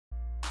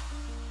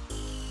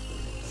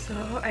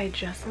So I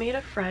just made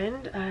a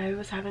friend. I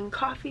was having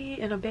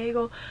coffee and a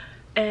bagel,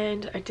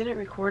 and I didn't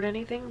record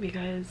anything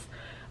because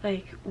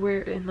like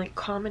we're in like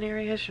common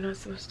areas. You're not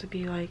supposed to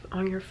be like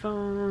on your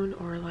phone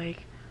or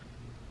like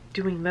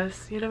doing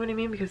this, you know what I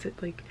mean, because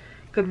it like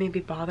could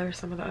maybe bother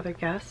some of the other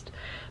guests.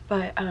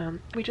 But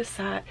we just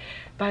sat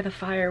by the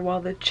fire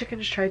while the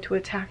chickens tried to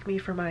attack me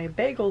for my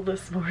bagel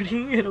this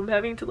morning, and I'm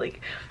having to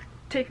like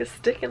take a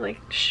stick and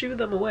like shoo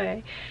them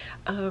away.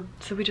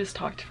 So we just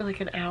talked for like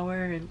an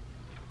hour, and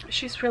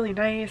she's really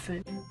nice.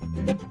 And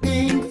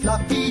pink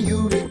fluffy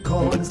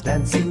unicorns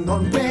dancing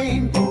on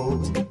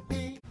rainbows.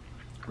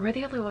 we're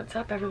the only ones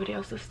up. Everybody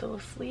else is still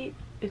asleep.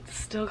 It's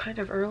still kind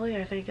of early.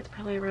 I think it's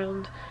probably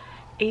around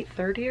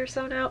 8:30 or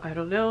so now. I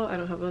don't know. I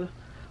don't have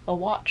a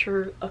watch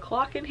or a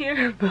clock in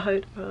here,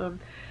 but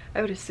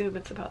I would assume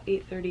it's about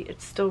 8:30.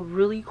 It's still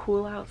really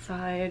cool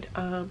outside.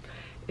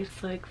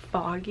 It's like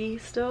foggy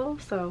still,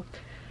 so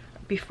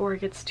before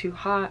it gets too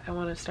hot, I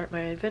want to start my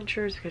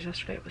adventures because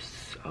yesterday it was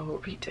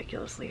so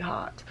ridiculously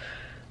hot.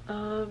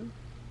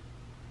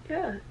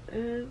 Yeah,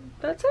 and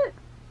that's it.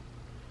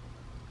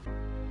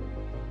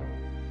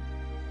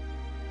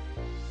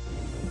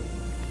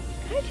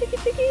 Hi, Chicky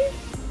Chickies!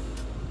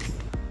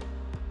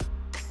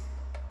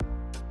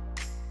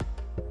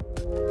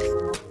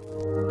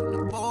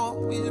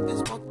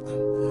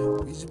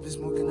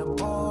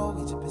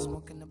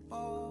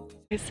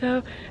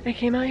 So I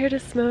came out here to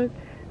smoke.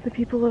 The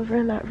people over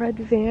in that red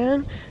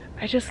van,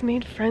 I just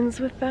made friends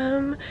with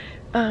them.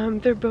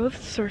 They're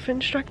both surf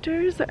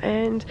instructors,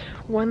 and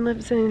one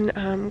lives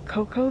in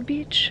Cocoa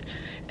Beach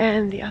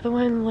and the other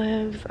one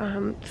lives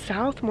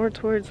south, more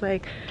towards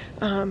like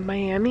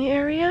Miami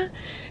area.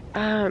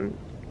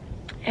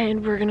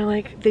 And we're gonna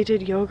like, they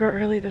did yoga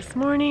early this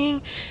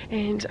morning,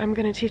 and I'm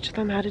gonna teach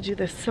them how to do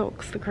the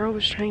silks. The girl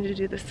was trying to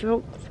do the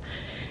silks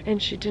and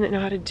she didn't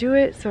know how to do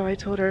it, so I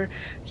told her,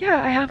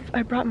 yeah,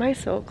 I brought my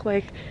silk,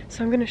 like,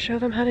 so I'm gonna show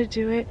them how to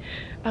do it.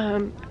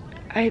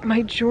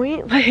 My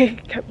joint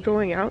like kept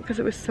going out because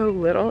it was so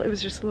little. It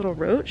was just a little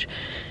roach.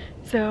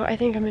 So I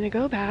think I'm gonna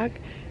go back.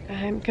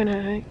 I'm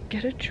gonna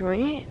get a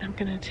joint. I'm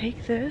gonna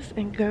take this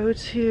and go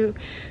to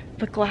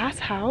the glass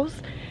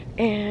house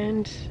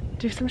and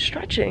do some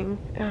stretching.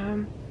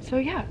 So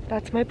yeah,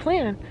 that's my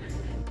plan.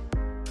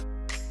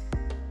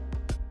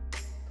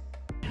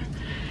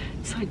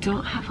 So I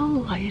don't have a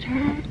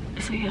lighter.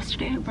 So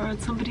yesterday I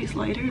borrowed somebody's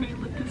lighter and I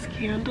lit this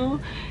candle,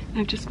 and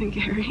I've just been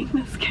carrying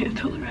this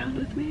candle around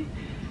with me.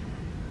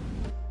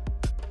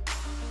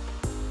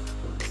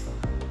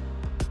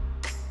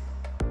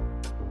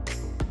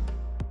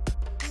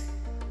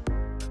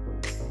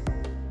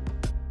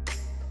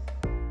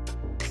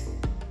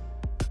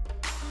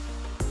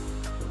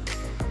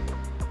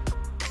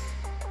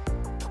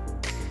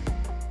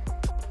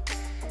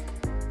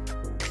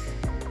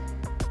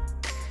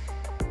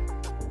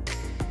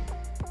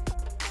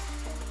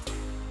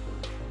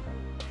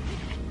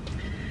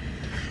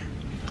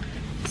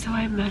 So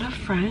I met a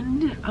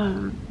friend.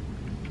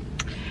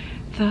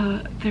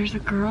 There's a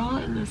girl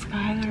and this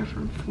guy that are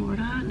from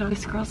Florida. Now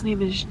this girl's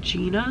name is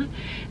Gina,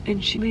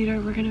 and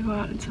later we're gonna go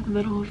out into the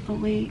middle of the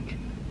lake,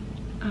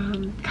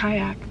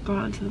 kayak, go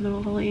out into the middle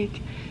of the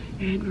lake,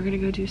 and we're gonna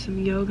go do some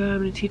yoga. I'm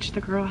gonna teach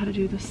the girl how to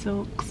do the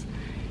silks.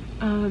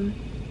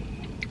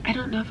 I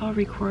don't know if I'll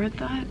record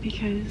that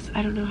because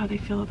I don't know how they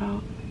feel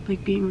about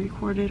like being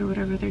recorded or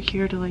whatever. They're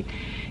here to like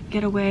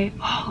get away.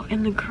 Oh,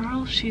 and the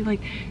girl, she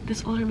like,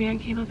 this older man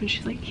came up and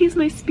she's like, he's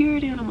my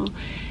spirit animal.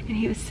 And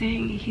he was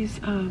saying he's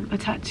a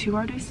tattoo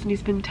artist and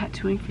he's been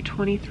tattooing for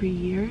 23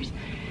 years.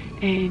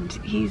 And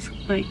he's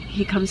like,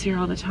 he comes here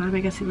all the time. I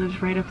guess he lives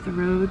right up the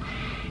road.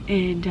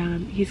 And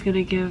he's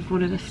gonna give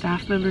one of the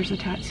staff members a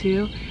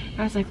tattoo.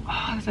 And I was like,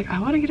 I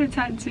want to get a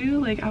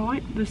tattoo. Like, I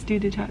want this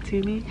dude to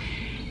tattoo me.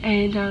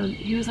 And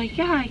he was like,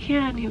 yeah, I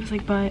can. He was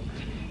like, but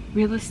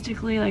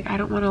realistically, like, I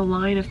don't want a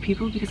line of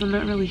people because I'm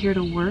not really here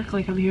to work.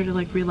 Like, I'm here to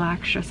like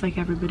relax just like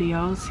everybody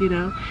else, you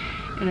know.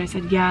 And I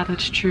said, yeah,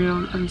 that's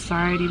true. I'm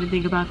sorry, I didn't even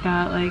think about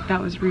that. Like, that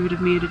was rude of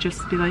me to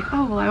just be like,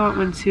 oh well, I want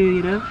one too,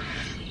 you know.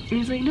 And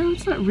he's like, no,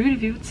 it's not rude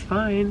of you, it's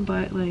fine,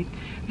 but like,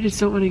 I just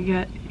don't want to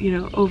get, you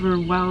know,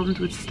 overwhelmed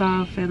with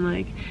stuff. And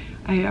like,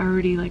 I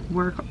already like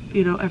work,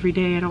 you know, every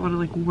day. I don't want to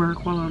like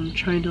work while I'm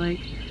trying to like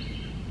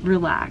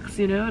relax,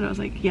 you know. And I was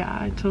like, yeah,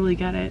 I totally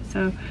get it.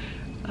 So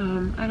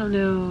I don't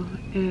know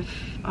if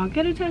I'll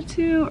get a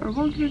tattoo or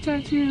won't get a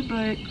tattoo,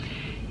 but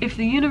if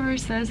the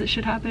universe says it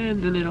should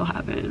happen, then it'll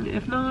happen.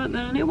 If not,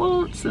 then it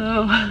won't.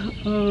 So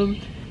yeah,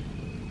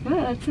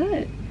 that's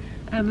it.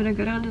 I'm gonna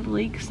go down to the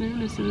lake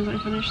soon as I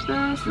finish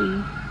this.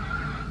 And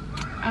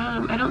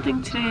I don't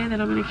think today that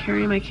I'm gonna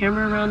carry my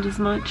camera around as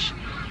much,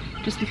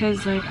 just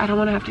because like I don't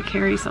want to have to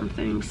carry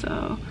something.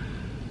 So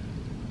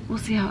we'll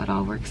see how it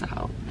all works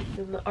out.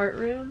 In the art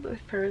room, my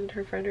friend and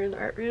her friend are in the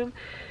art room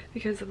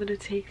because I'm gonna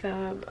take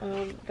them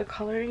the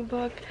coloring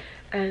book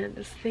and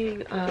this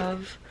thing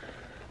of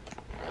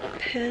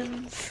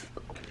pens,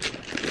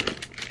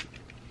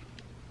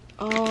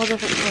 all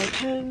different color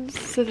pens,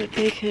 so that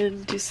they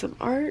can do some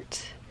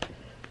art.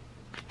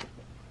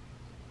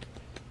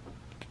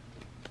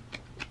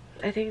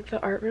 I think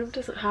the art room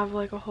doesn't have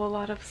like a whole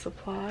lot of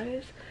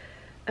supplies.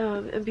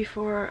 And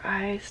before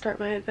I start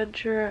my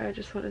adventure, I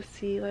just want to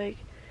see like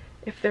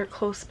if they're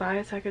close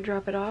by so I can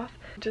drop it off.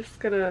 I'm just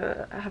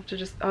gonna have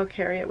to I'll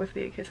carry it with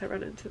me in case I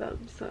run into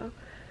them. So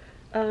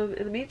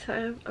in the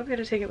meantime, I'm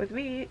gonna take it with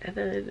me, and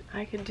then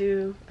I can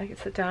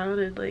sit down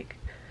and like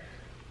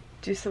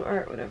do some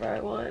art whenever I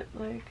want.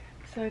 Like,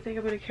 so I think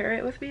I'm gonna carry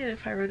it with me, and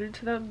if I run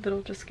into them, then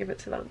I'll just give it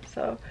to them.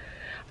 So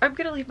I'm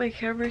gonna leave my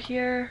camera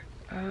here.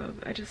 I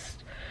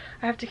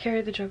have to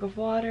carry the jug of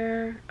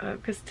water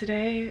because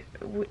today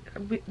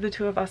the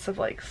two of us have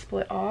like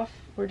split off.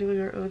 We're doing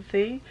our own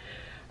thing.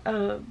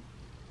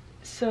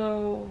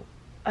 So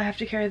I have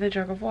to carry the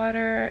jug of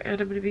water, and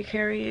I'm going to be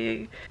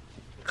carrying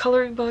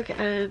coloring book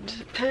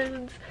and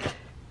pens,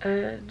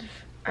 and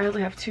I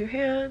only have 2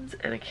 hands,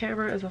 and a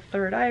camera is a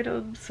 3rd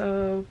item.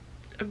 So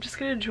I'm just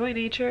gonna enjoy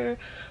nature,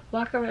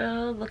 walk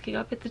around looking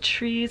up at the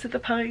trees and the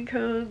pine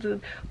cones,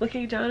 and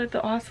looking down at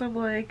the awesome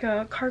like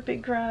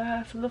carpet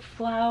grass and the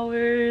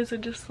flowers,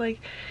 and just like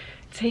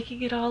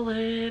taking it all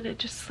in, and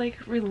just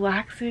like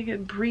relaxing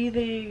and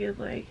breathing, and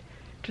like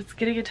just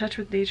getting in touch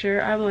with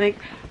nature. I'm like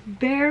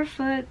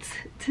barefoot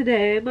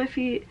today. My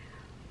feet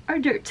are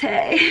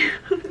dirty.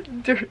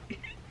 Dirty.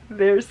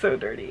 They're so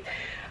dirty.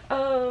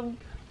 Bye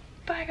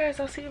guys,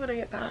 I'll see you when I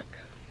get back.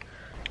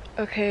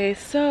 Okay,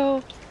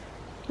 so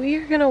we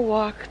are gonna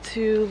walk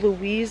to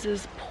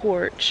Louise's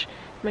porch,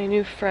 my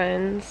new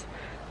friends,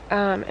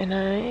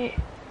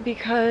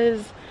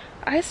 because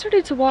I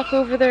started to walk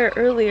over there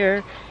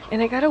earlier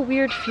and I got a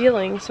weird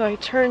feeling, so I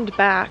turned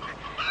back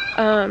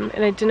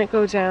and I didn't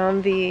go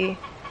down the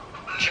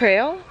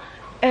trail.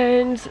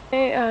 And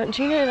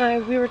Gina and I,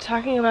 we were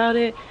talking about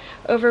it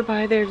over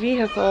by their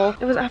vehicle.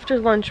 It was after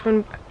lunch,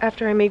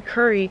 after I made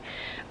curry.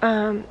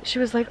 She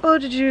was like, oh,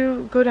 did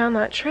you go down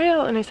that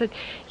trail? And I said,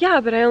 yeah,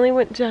 but I only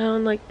went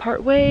down like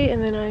part way,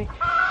 and then I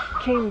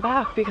came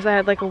back because I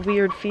had like a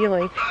weird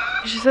feeling.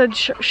 She said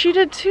she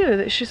did too,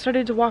 that she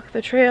started to walk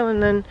the trail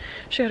and then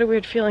she had a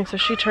weird feeling, so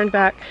she turned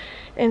back.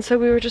 And so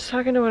we were just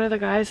talking to one of the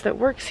guys that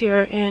works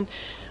here, and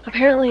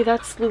apparently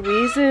that's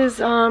Louise's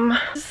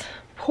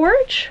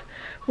porch,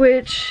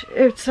 which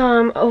it's they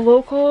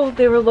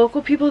were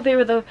local people. They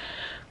were the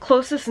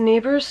closest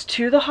neighbors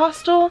to the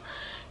hostel,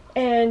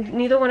 and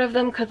neither one of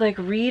them could like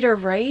read or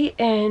write,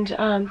 and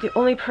the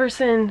only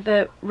person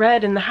that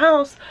read in the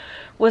house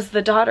was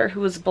the daughter, who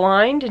was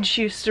blind, and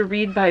she used to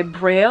read by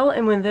Braille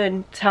and would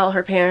then tell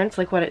her parents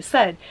like what it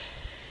said.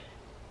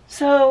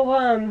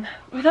 So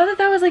we thought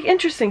that was like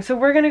interesting, so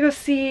we're gonna go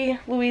see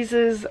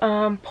Louise's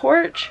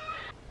porch,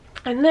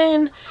 and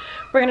then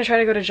we're gonna try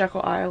to go to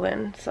Jekyll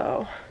Island.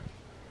 So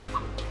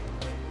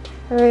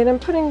alright, I'm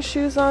putting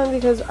shoes on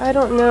because I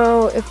don't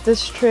know if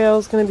this trail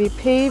is going to be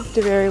paved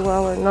very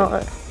well or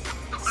not.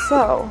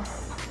 So,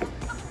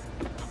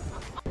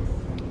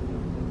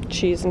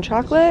 cheese and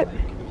chocolate.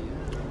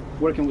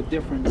 Working with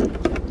different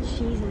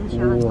cheese and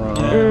chocolate.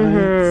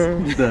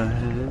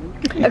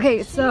 Mm-hmm.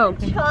 Okay, so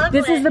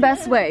this is the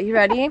best way. You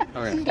ready?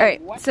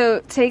 Alright,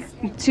 so take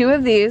 2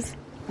 of these.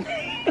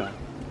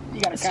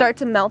 Start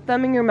to melt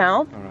them in your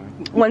mouth.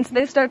 Once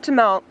they start to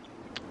melt,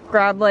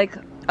 grab like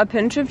a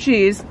pinch of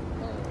cheese,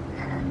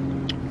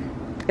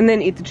 and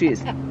then eat the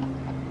cheese.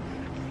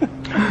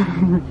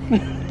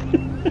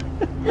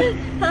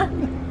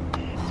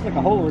 It's like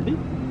a whole ordeal.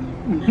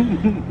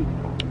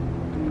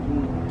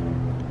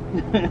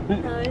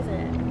 How is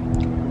it?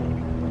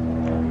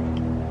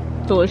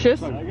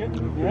 Delicious. Like it?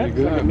 Yeah, it's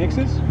like it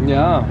mixes.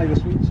 Yeah. Like the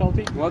sweet and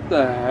salty. What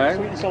the heck?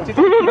 Sweet and salty.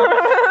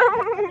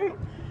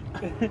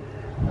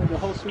 Like the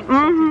whole sweet and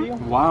salty deal.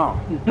 Wow.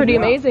 Pretty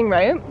amazing,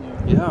 right?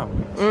 Yeah.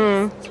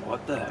 Mm.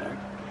 What the heck?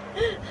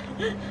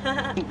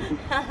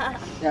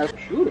 Yeah,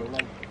 shooter,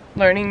 like.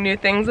 Learning new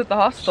things at the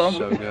hostel.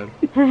 So good.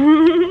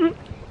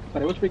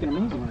 But it was freaking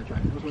amazing when I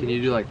tried it. Can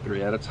you do like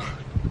 3 at a time?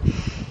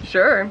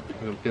 Sure.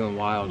 I'm feeling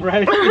wild.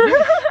 Right.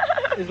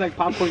 It's like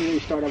popcorn, you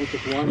start out with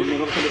just one, and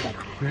then all of a sudden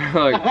it's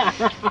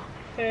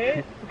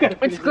like.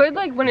 It's good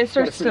like when it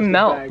starts to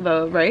melt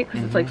though, right?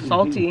 Because it's like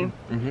salty.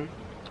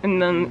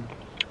 And then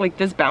like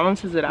this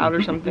balances it out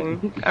or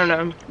something. I don't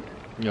know.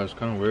 Yeah, it's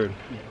kind of weird.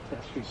 Yeah,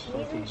 that's sweet Cheese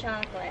salty. and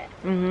chocolate.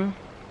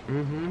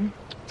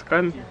 It's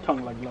good.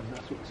 Tongue like loves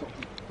that sweet and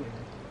salty flavor.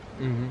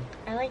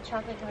 I like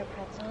chocolate covered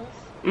pretzels.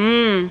 So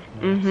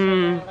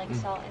like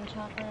salt and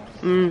chocolate.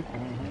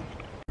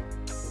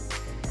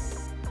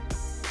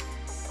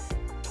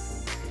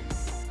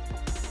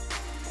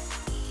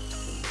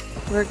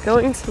 We're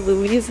going to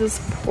Louise's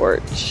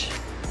porch.